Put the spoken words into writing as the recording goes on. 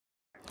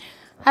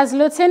As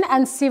looting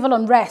and civil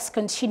unrest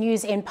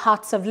continues in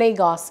parts of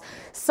Lagos,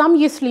 some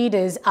youth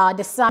leaders are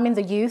disarming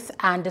the youth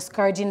and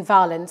discouraging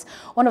violence.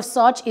 One of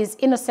such is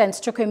Innocent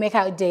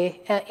Chukwuemeka,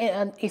 Ideh,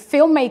 a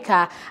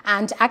filmmaker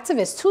and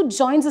activist who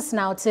joins us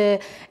now to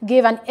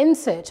give an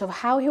insight of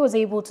how he was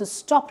able to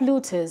stop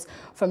looters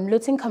from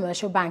looting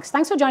commercial banks.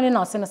 Thanks for joining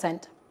us,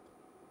 Innocent.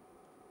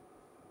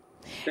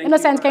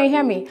 Innocent, can you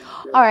hear me?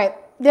 Yeah. All right.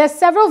 There are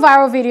several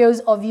viral videos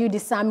of you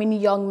disarming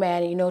young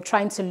men,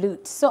 trying to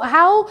loot. So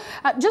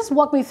just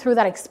walk me through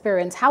that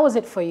experience. How was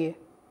it for you?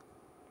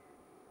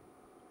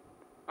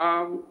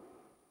 I'm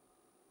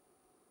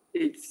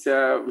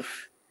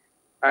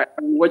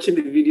watching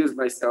the videos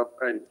myself,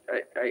 and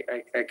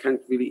I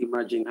can't really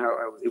imagine how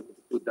I was able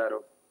to put that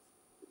off.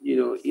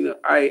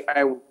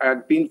 I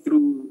had been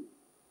through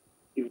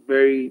a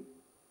very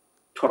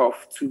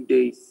tough 2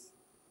 days,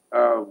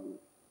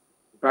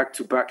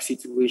 back-to-back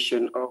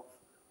situation of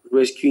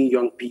rescuing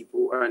young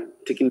people and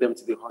taking them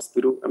to the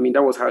hospital. I mean,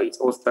 that was how it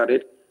all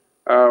started.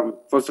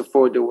 First of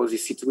all, there was a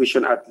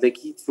situation at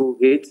Lekki toll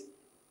gate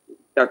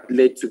that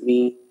led to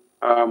me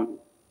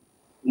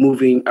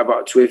moving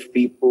about 12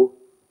 to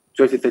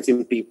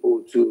 13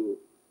 people to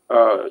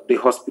the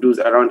hospitals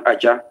around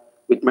Ideh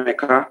with my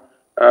car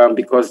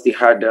because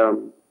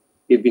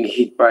they'd been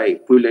hit by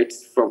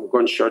bullets from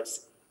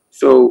gunshots.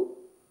 So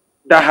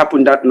that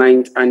happened that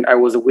night, and I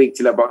was awake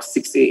till about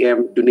 6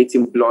 a.m.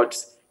 donating blood,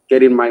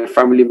 getting my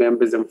family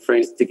members and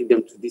friends, taking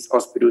them to these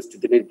hospitals to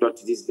donate blood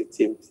to these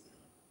victims.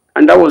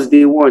 And that was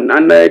day one.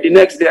 And the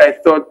next day, I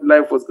thought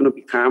life was going to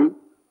be calm.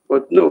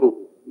 But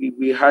no,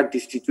 we had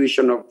this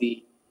situation of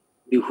the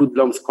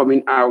hoodlums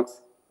coming out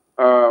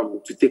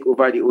to take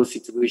over the whole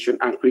situation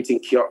and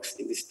creating chaos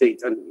in the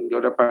state and in the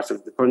other parts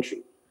of the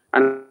country.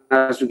 And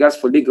as regards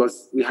for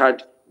Lagos, we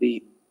had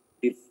the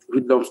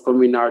hoodlums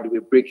coming out, they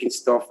were breaking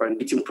stuff and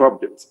creating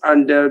problems.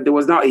 And there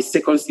was now a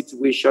second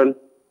situation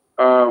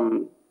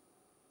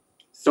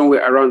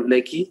somewhere around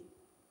Lekki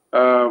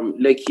and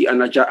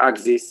Ideh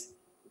axis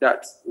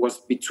that was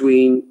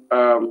between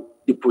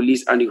the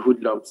police and the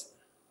hoodlums.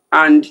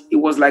 And it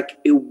was like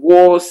a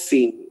war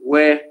scene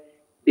where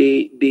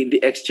they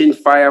exchanged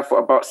fire for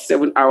about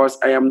 7 hours.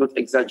 I am not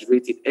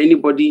exaggerating.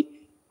 Anybody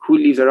who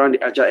lives around the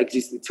Ideh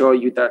axis will tell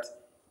you that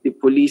the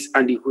police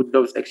and the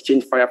hoodlums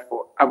exchanged fire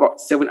for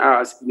about 7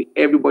 hours.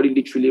 Everybody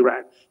literally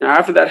ran. Now,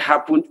 after that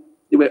happened,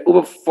 there were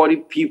over 40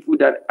 people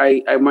that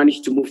I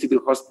managed to move to the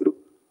hospital.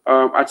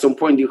 At some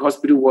point, the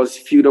hospital was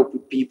filled up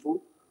with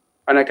people.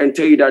 And I can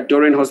tell you that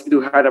Durham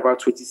Hospital had about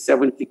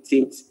 27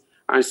 victims.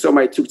 And some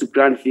I took to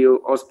Granville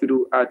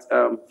Hospital at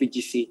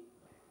VGC.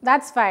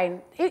 That's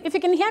fine. If you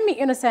can hear me,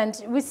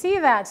 Innocent, we see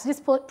that this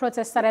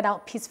protest started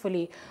out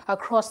peacefully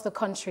across the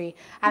country.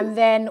 And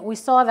then we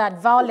saw that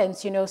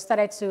violence,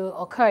 started to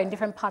occur in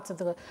different parts of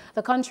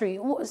the country.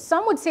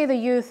 Some would say the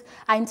youth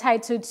are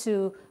entitled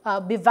to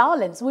be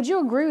violent. Would you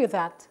agree with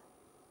that?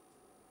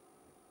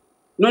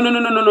 No.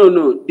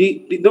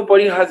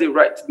 Nobody has a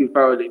right to be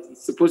violent.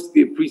 It's supposed to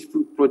be a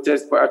peaceful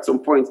protest, but at some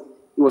point,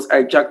 it was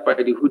hijacked by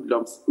the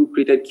hoodlums who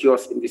created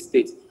chaos in the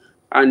state.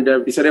 And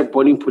they started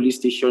burning police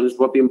stations,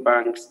 robbing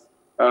banks,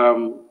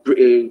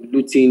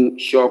 looting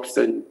shops,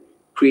 and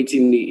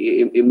creating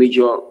a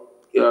major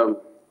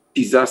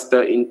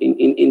disaster in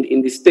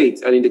the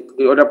state and in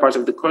the other parts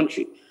of the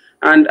country.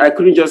 And I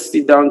couldn't just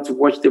sit down to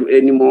watch them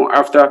anymore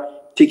after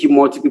taking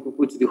multiple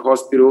people to the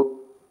hospital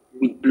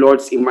with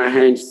blood in my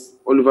hands,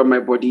 all over my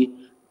body,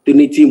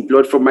 donating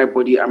blood from my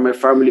body, and my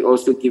family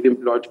also giving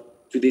blood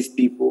to these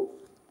people.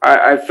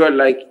 I felt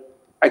like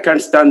I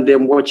can't stand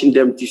them, watching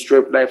them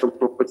destroy life and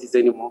properties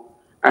anymore.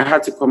 I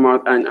had to come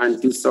out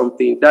and do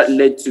something. That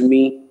led to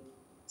me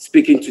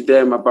speaking to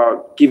them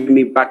about giving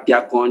me back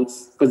their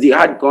guns, because they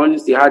had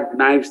guns, they had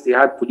knives, they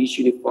had police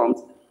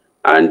uniforms.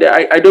 And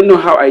I don't know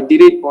how I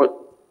did it, but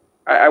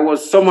I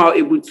was somehow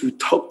able to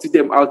talk to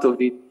them out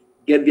of it,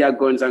 get their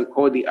guns and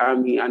call the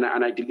army, and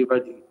I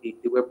delivered the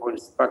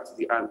weapons back to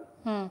the army.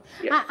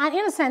 Yeah. And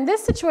Innocent,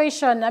 this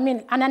situation, I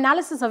mean, an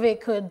analysis of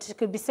it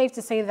could be safe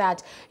to say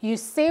that you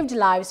saved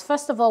lives,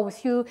 first of all,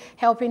 with you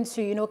helping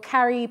to,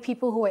 carry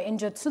people who were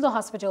injured to the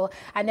hospital,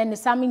 and then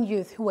disarming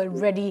youth who were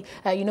ready,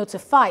 to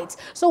fight.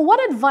 So what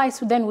advice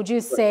then would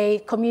you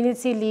say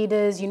community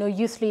leaders,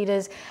 youth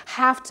leaders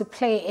have to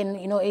play in,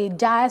 a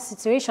dire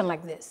situation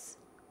like this?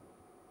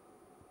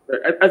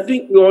 I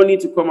think we all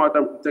need to come out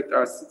and protect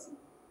our city.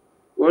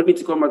 We all need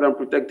to come out and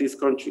protect this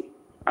country.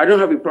 I don't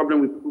have a problem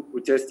with people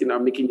protesting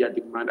and making their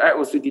demand. I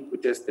also did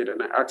protest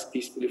and I asked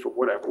peacefully for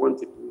what I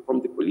wanted from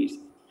the police.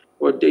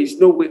 But there is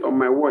no way on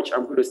my watch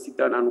I'm going to sit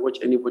down and watch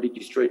anybody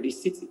destroy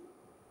this city.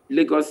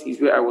 Lagos is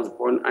where I was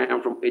born. I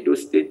am from Edo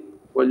State,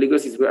 but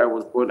Lagos is where I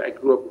was born. I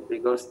grew up in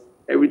Lagos.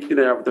 Everything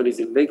I have done is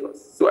in Lagos.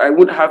 So I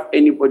won't have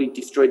anybody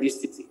destroy this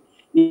city.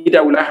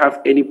 Neither will I have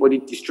anybody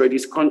destroy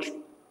this country.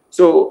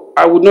 So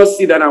I would not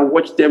sit down and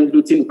watch them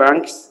looting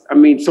banks. I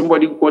mean,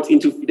 somebody got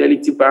into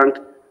Fidelity Bank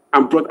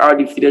and brought out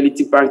the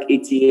Fidelity Bank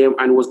ATM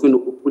and was going to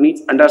open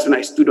it. And that's when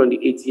I stood on the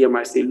ATM.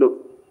 I said,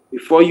 look,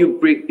 before you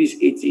break this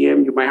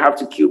ATM, you might have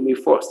to kill me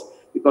first,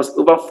 because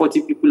over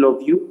 40 people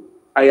of you,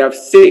 I have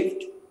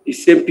saved. The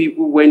same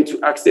people went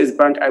to Access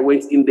Bank. I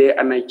went in there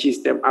and I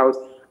chased them out.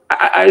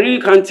 I really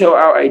can't tell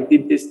how I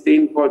did this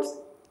thing, but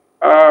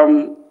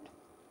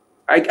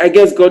I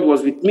guess God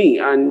was with me,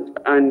 and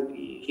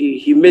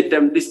he made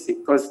them listen,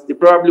 because they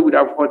probably would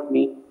have hurt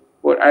me,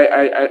 but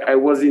I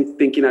wasn't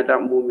thinking at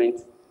that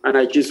moment, and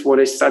I just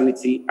wanted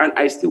sanity, and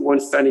I still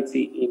want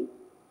sanity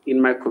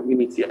in my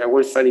community. I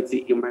want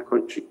sanity in my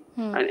country.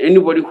 And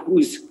anybody who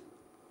is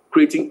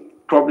creating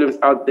problems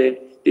out there,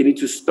 they need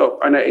to stop.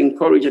 And I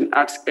encourage and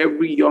ask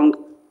every young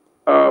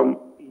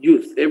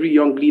youth, every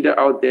young leader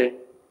out there,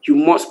 you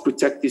must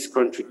protect this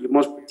country. You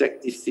must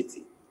protect this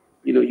city.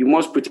 You know, you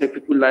must protect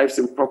people's lives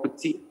and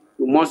property.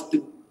 You must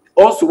do,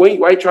 also, when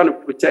you are trying to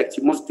protect,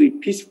 you must do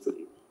it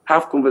peacefully.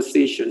 Have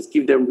conversations,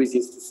 give them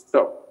reasons to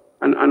stop.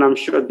 And I'm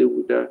sure they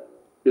would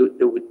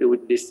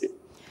listen.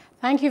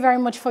 Thank you very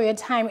much for your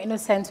time,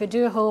 Innocent. We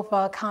do hope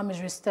calm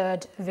is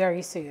restored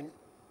very soon.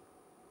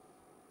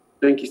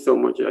 Thank you so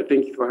much.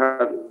 Thank you for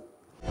having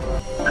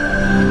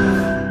me.